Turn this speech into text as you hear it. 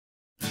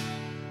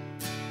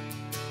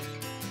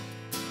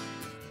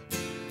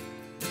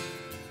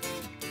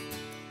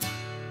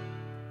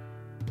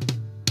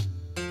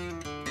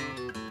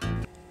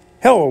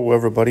Hello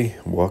everybody,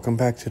 welcome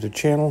back to the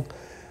channel.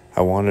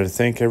 I wanted to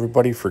thank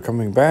everybody for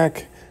coming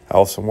back. I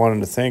also wanted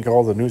to thank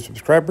all the new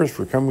subscribers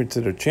for coming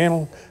to the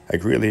channel. I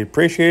greatly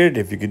appreciate it.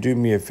 If you could do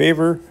me a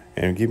favor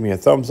and give me a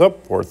thumbs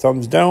up or a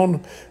thumbs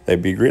down,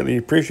 that'd be greatly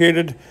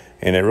appreciated,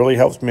 and it really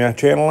helps my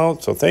channel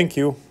out, so thank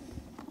you.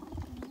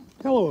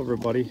 Hello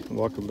everybody,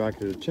 welcome back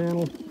to the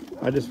channel.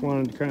 I just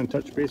wanted to kind of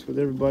touch base with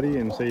everybody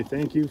and say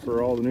thank you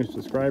for all the new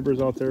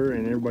subscribers out there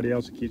and everybody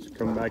else that keeps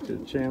coming back to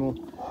the channel.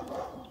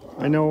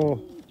 I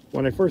know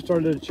when I first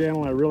started the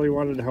channel, I really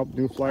wanted to help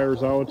new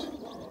flyers out,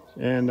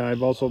 and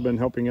I've also been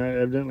helping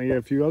evidently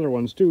a few other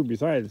ones too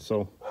besides.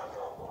 So,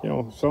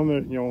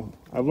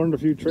 I've learned a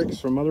few tricks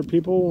from other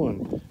people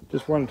and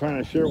just want to try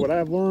to share what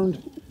I've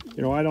learned.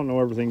 I don't know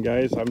everything,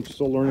 guys. I'm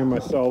still learning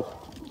myself,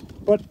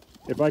 but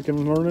if I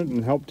can learn it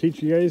and help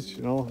teach you guys,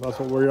 that's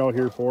what we're out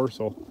here for.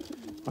 So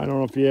I don't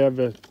know if you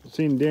have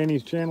seen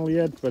Danny's channel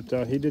yet,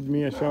 but he did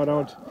me a shout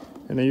out,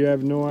 and you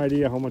have no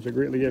idea how much I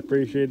greatly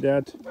appreciate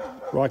that.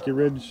 Rocky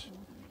Ridge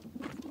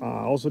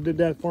also did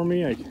that for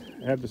me. I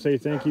have to say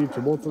thank you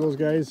to both of those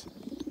guys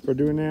for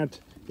doing that.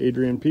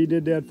 Adrian P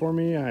did that for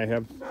me. I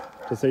have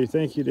to say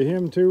thank you to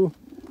him too.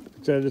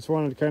 So I just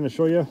wanted to kind of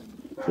show you.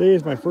 Today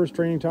is my first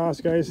training toss,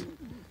 guys,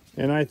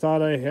 and I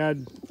thought I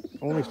had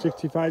only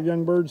 65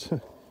 young birds.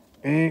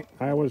 I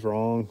was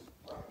wrong.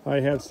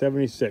 I had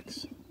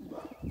 76.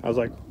 I was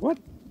like, what?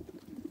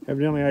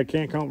 Evidently I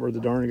can't count worth the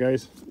darn,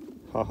 guys.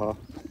 Haha.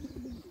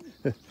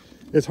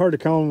 It's hard to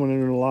count when they're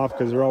in the loft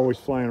because they're always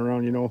flying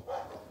around,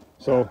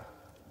 So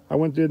I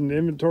did an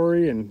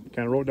inventory and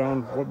kind of wrote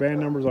down what band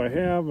numbers I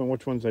have and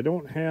which ones I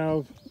don't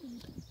have.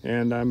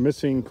 And I'm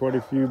missing quite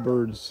a few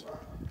birds.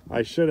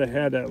 I should have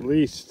had at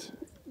least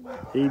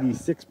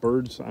 86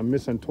 birds. I'm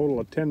missing a total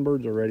of 10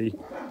 birds already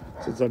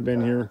since I've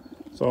been here.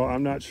 So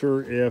I'm not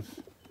sure if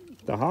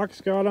the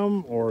hawks got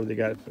them or they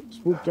got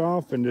spooked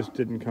off and just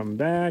didn't come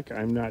back.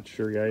 I'm not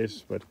sure,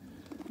 guys. But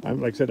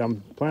like I said,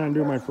 I'm planning on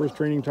doing my first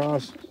training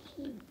toss.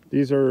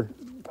 These are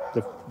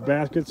the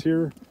baskets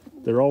here.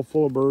 They're all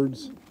full of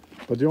birds.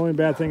 But the only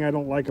bad thing I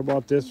don't like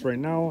about this right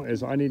now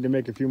is I need to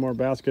make a few more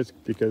baskets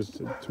because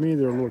to me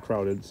they're a little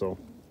crowded. So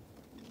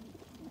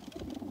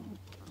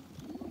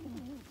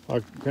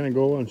I'll kind of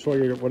go and show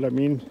you what I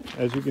mean.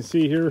 As you can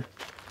see here,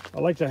 I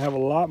like to have a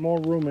lot more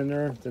room in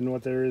there than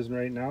what there is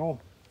right now.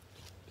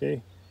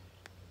 Okay.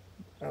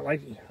 I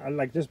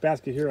like this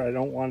basket here. I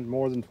don't want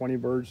more than 20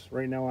 birds.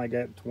 Right now I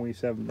got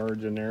 27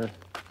 birds in there.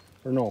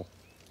 Or no.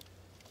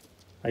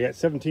 I got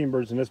 17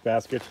 birds in this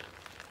basket.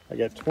 I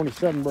got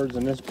 27 birds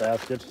in this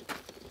basket.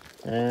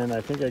 And I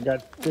think I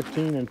got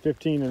 15 and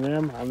 15 in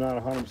them. I'm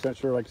not 100%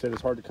 sure. Like I said,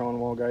 it's hard to count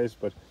them all, guys.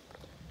 But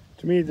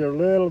to me, they're a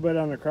little bit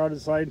on the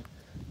crowded side.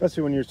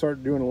 Especially when you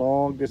start doing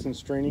long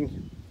distance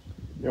training.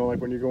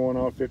 Like when you're going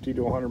out 50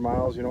 to 100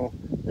 miles, they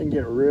can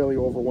get really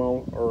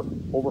overwhelmed or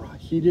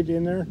overheated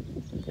in there.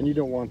 And you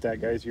don't want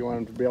that, guys. You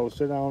want them to be able to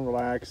sit down,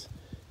 relax,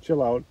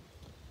 chill out.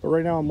 But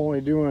right now I'm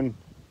only doing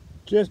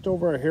just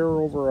over a hair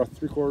over a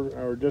 3/4,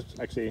 or just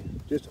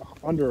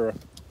under a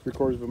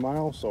 3/4 of a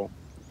mile. So,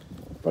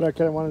 but I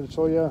kind of wanted to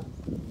show you,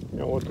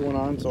 what's going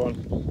on. So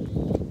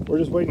we're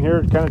just waiting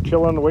here, kind of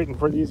chilling, waiting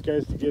for these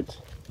guys to get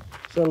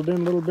settled in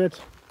a little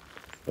bit.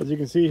 As you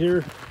can see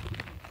here,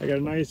 I got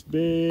a nice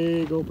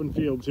big open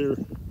fields here,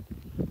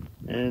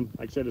 and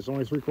like I said, it's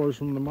only 3/4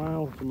 from the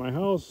mile from my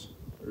house,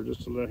 or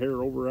just a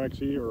hair over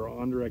actually, or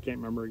under. I can't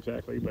remember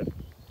exactly, but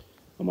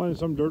I'm on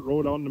some dirt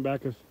road out in the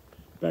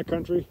back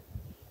country.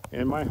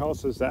 And my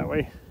house is that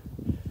way.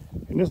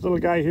 And this little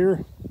guy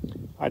here,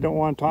 I don't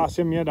want to toss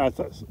him yet. I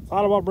thought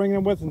about bringing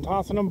him with and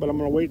tossing him, but I'm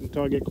going to wait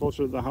until I get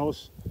closer to the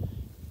house.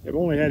 I've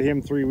only had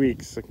him 3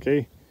 weeks,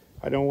 okay?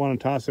 I don't want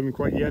to toss him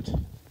quite yet.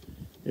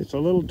 It's a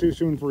little too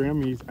soon for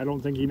him. I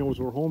don't think he knows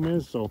where home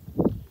is. So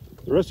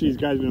the rest of these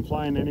guys have been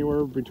flying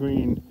anywhere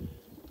between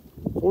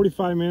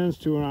 45 minutes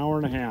to an hour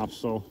and a half.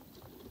 So,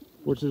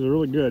 which is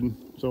really good.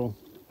 So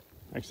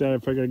like I said, I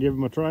figured I'd give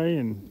him a try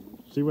and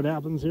see what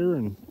happens here,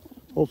 and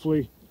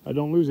hopefully I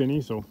don't lose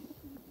any. So,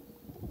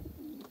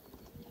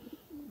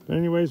 but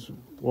anyways,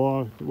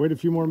 we'll wait a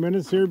few more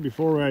minutes here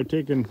before I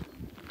take and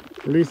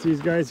release these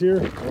guys here.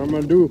 I'm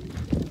going to do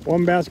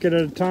one basket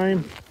at a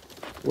time,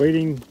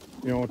 waiting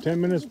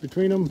 10 minutes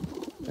between them,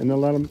 and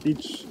then let them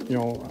each,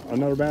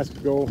 another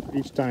basket go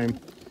each time.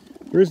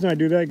 The reason I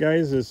do that,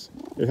 guys, is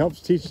it helps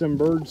teach them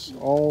birds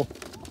all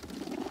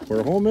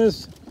where home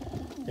is,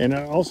 and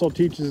it also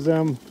teaches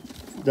them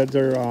that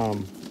they're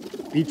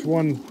each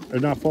one are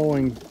not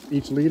following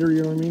each leader,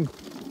 you know what I mean?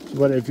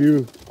 But if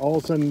you all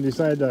of a sudden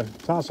decide to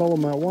toss all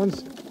of them at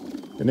once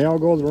and they all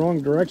go the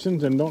wrong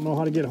directions and don't know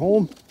how to get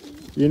home,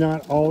 you're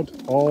not out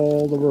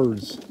all the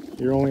birds.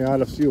 You're only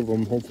out a few of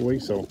them, hopefully.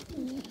 So,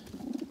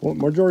 well,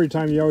 majority of the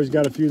time you always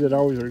got a few that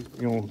always are,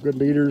 good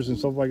leaders and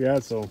stuff like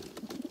that. So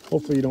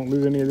hopefully you don't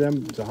lose any of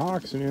them to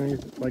hawks and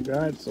anything like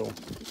that. So,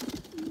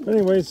 but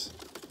anyways,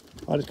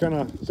 I'll just kind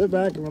of sit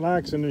back and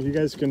relax, and you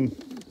guys can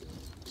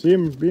see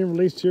him being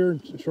released here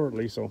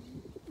shortly. So,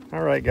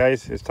 all right,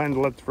 guys, it's time to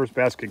let the first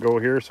basket go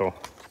here. So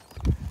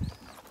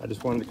I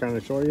just wanted to kind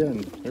of show you,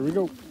 and here we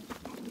go.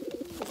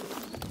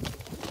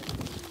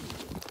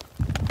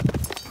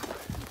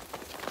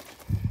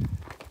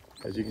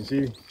 As you can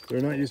see, they're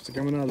not used to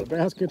coming out of the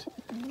basket,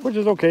 which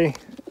is okay.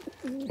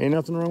 Ain't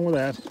nothing wrong with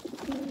that.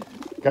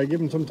 Gotta give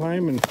them some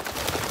time, and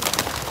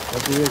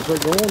after they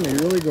start going, they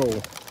really go.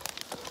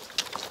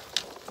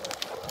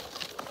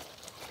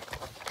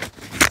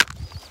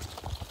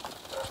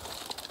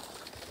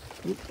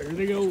 Oop, there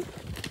they go.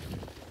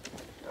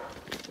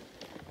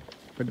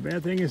 But the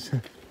bad thing is,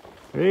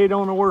 they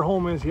don't know where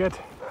home is yet.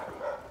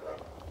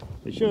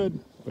 They should,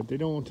 but they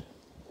don't.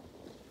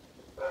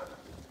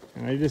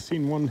 And I just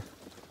seen one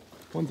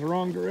went the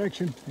wrong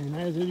direction, and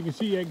as you can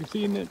see, I can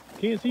see that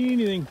can't see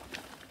anything.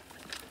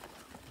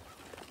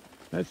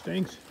 That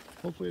stinks.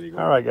 Hopefully they go.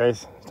 All right,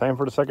 guys, it's time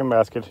for the second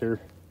basket here.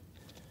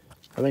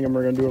 I think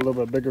we're gonna do a little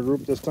bit bigger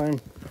group this time.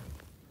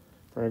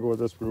 We're gonna go with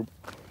this group.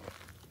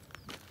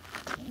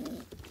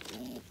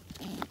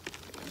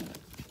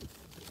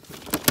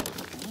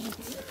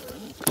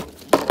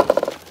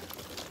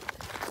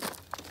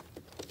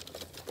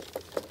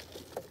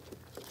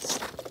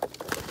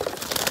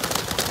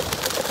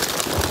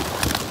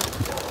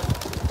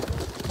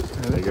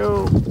 There they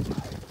go.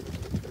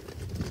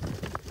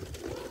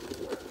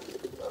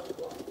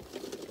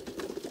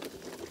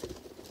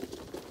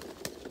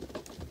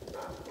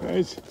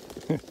 Guys,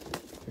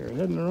 they're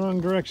heading the wrong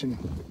direction.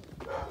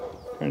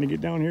 Trying to get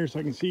down here so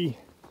I can see.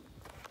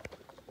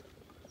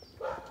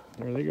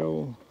 There they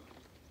go.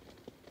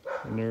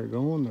 And they're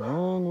going the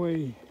wrong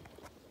way.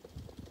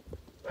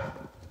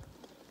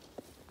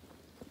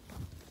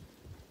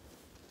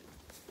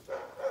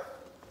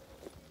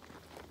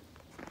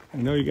 I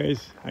know you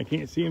guys, I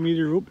can't see them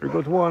either. Oop, there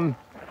goes one.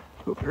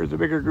 Oop, there's a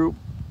bigger group.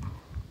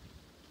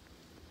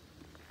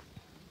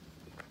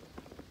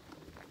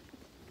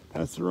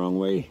 That's the wrong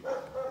way.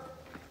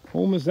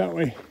 Home is that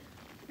way.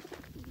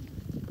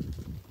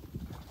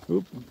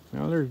 Oop,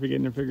 now they're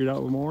getting it figured out a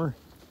little more.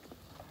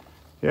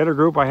 The other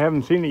group, I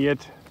haven't seen it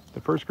yet.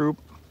 The first group.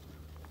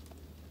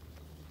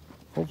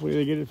 Hopefully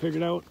they get it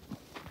figured out.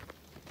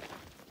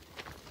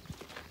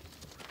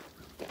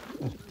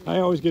 I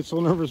always get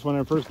so nervous when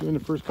I'm first doing the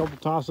first couple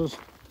tosses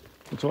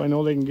until I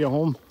know they can get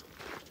home.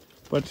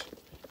 But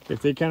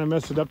if they kind of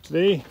mess it up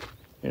today,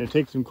 and it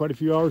takes them quite a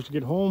few hours to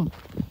get home,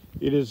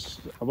 it is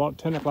about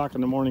 10 o'clock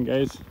in the morning,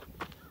 guys.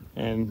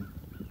 And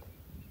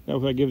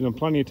that gives them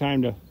plenty of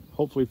time to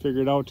hopefully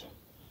figure it out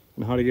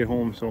and how to get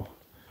home. So,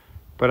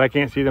 but I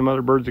can't see them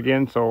other birds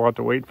again, so I'll have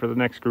to wait for the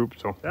next group.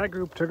 So that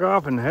group took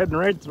off and heading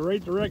right the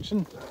right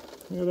direction.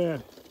 Look at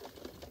that.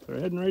 They're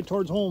heading right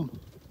towards home.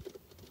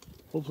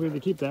 Hopefully they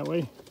keep that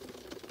way.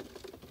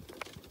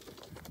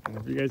 I don't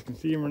know if you guys can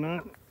see them or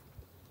not.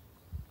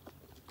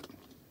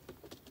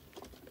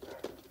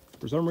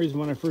 For some reason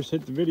when I first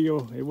hit the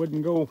video, it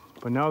wouldn't go,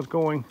 but now it's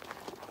going.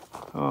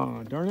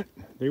 Oh, darn it.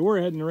 They were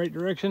heading the right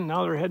direction,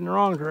 now they're heading the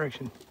wrong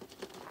direction.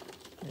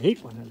 I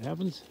hate when that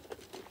happens.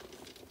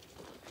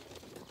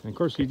 And of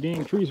course these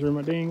dang trees are in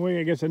my dang way.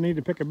 I guess I need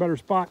to pick a better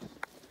spot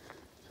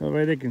so that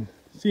way they can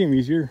see them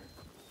easier.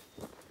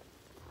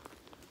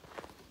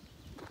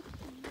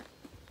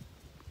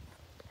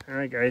 All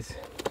right, guys,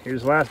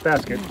 here's the last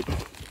basket.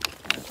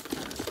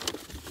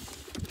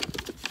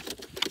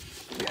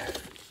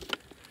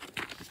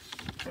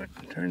 What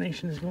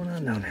tarnation is going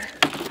on down there?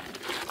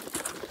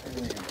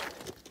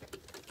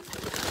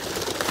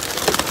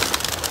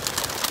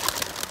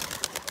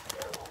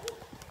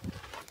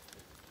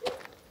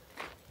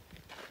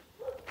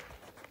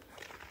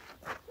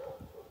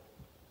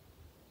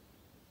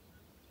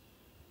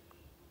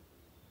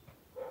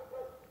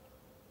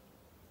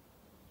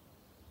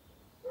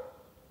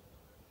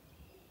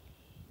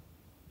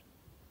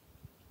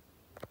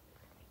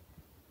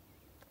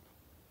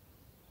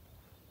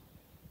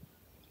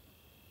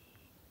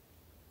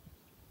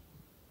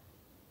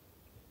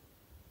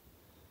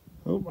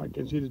 Oh, I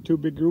can see the two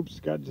big groups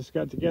just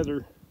got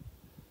together.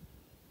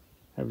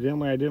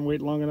 Evidently, I didn't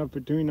wait long enough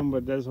between them,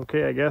 but that's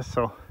okay, I guess.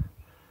 So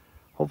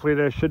hopefully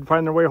they should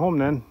find their way home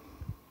then.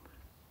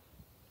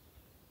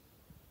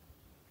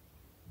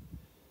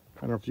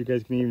 I don't know if you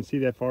guys can even see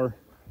that far.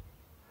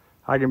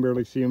 I can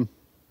barely see them.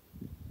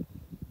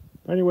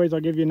 But anyways, I'll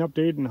give you an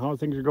update on how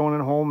things are going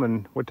at home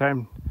and what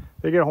time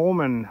they get home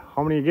and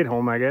how many get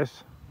home, I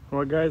guess.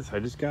 Well, guys, I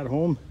just got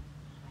home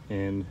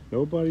and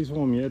nobody's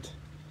home yet.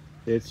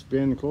 It's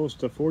been close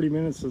to 40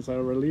 minutes since I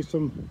released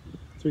them,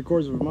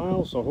 3/4 of a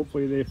mile, so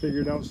hopefully they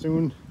figure it out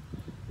soon,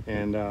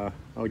 and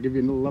I'll give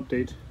you a little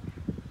update.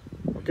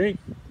 Okay?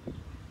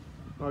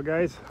 Well,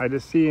 guys, I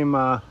just see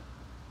them,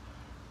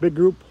 big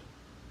group,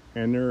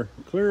 and they're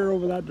clear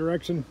over that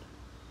direction,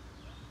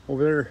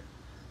 over there,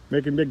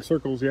 making big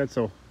circles yet,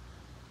 so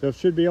they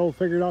should be able to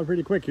figure it out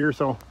pretty quick here,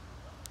 so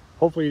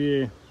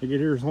hopefully they get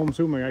here home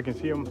soon and I can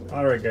see them.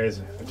 All right,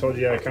 guys, I told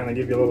you I'd kind of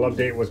give you a little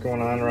update what's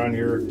going on around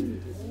here.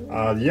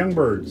 The young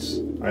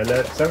birds, I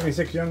let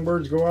 76 young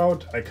birds go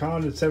out. I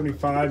counted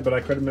 75, but I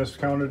could have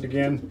miscounted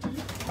again.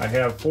 I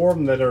have 4 of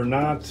them that are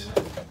not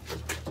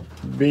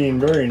being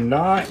very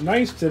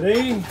nice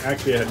today.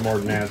 Actually, I had more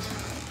than that,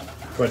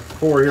 but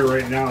 4 here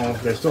right now.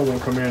 They still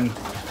don't come in.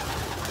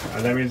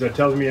 That means that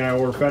tells me I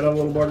overfed a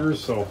little buggers.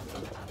 So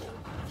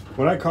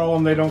when I call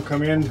them, they don't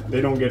come in.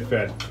 They don't get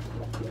fed.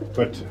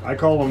 But I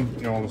called them,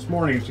 you know, this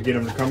morning to get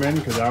them to come in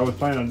because I was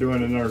planning on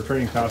doing another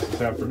training class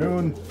this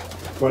afternoon,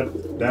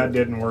 but that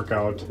didn't work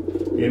out.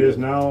 It is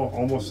now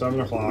almost 7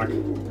 o'clock,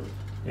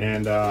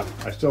 and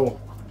I still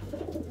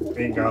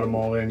ain't got them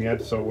all in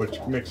yet, so which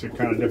makes it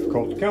kind of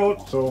difficult to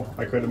count. So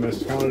I could have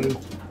miscounted.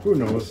 Who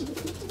knows?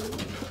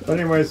 But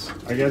anyways,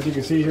 I guess you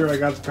can see here I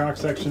got the cock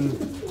section.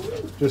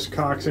 Just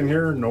cocks in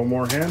here. No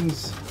more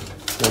hens.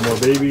 No more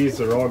babies.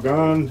 They're all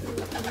gone.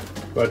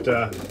 But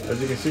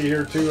as you can see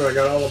here too, I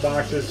got all the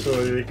boxes so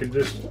they could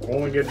just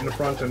only get in the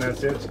front, and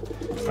that's it.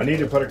 I need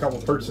to put a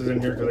couple perches in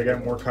here because I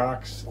got more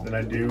cocks than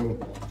I do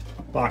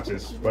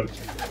boxes. But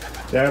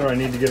that, or I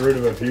need to get rid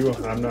of a few.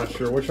 I'm not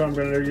sure which one I'm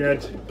going to do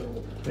yet.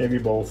 Maybe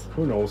both.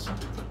 Who knows?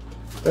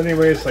 But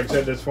anyways, like I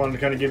said, just wanted to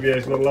kind of give you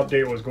guys a little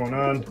update of what's going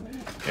on.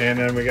 And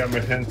then we got my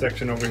hen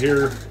section over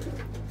here.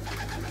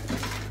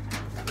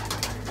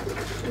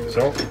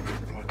 So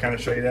I'll kind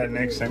of show you that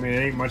next. I mean, it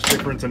ain't much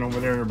different than over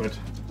there, but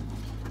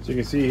as you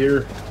can see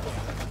here,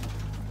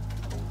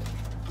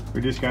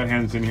 we just got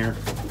hens in here.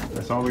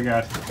 That's all we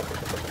got.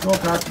 No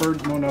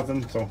cockbirds, no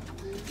nothing. So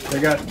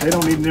they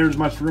don't need near as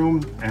much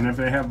room, and if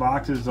they have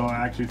boxes, they'll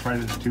actually try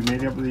to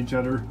mate up with each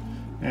other.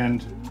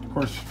 And of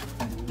course,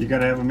 you got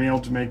to have a male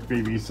to make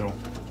babies. So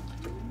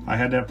I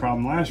had that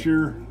problem last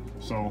year,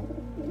 so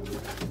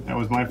that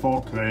was my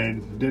fault because I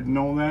didn't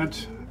know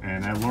that,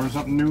 and I've learned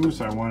something new,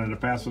 so I wanted to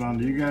pass it on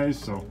to you guys.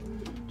 So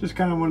just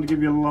kind of wanted to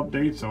give you a little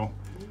update. So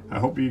I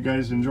hope you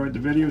guys enjoyed the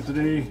video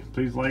today.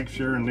 Please like,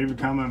 share, and leave a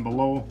comment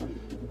below.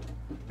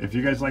 If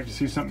you guys like to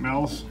see something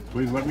else,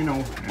 please let me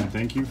know, and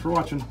thank you for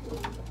watching.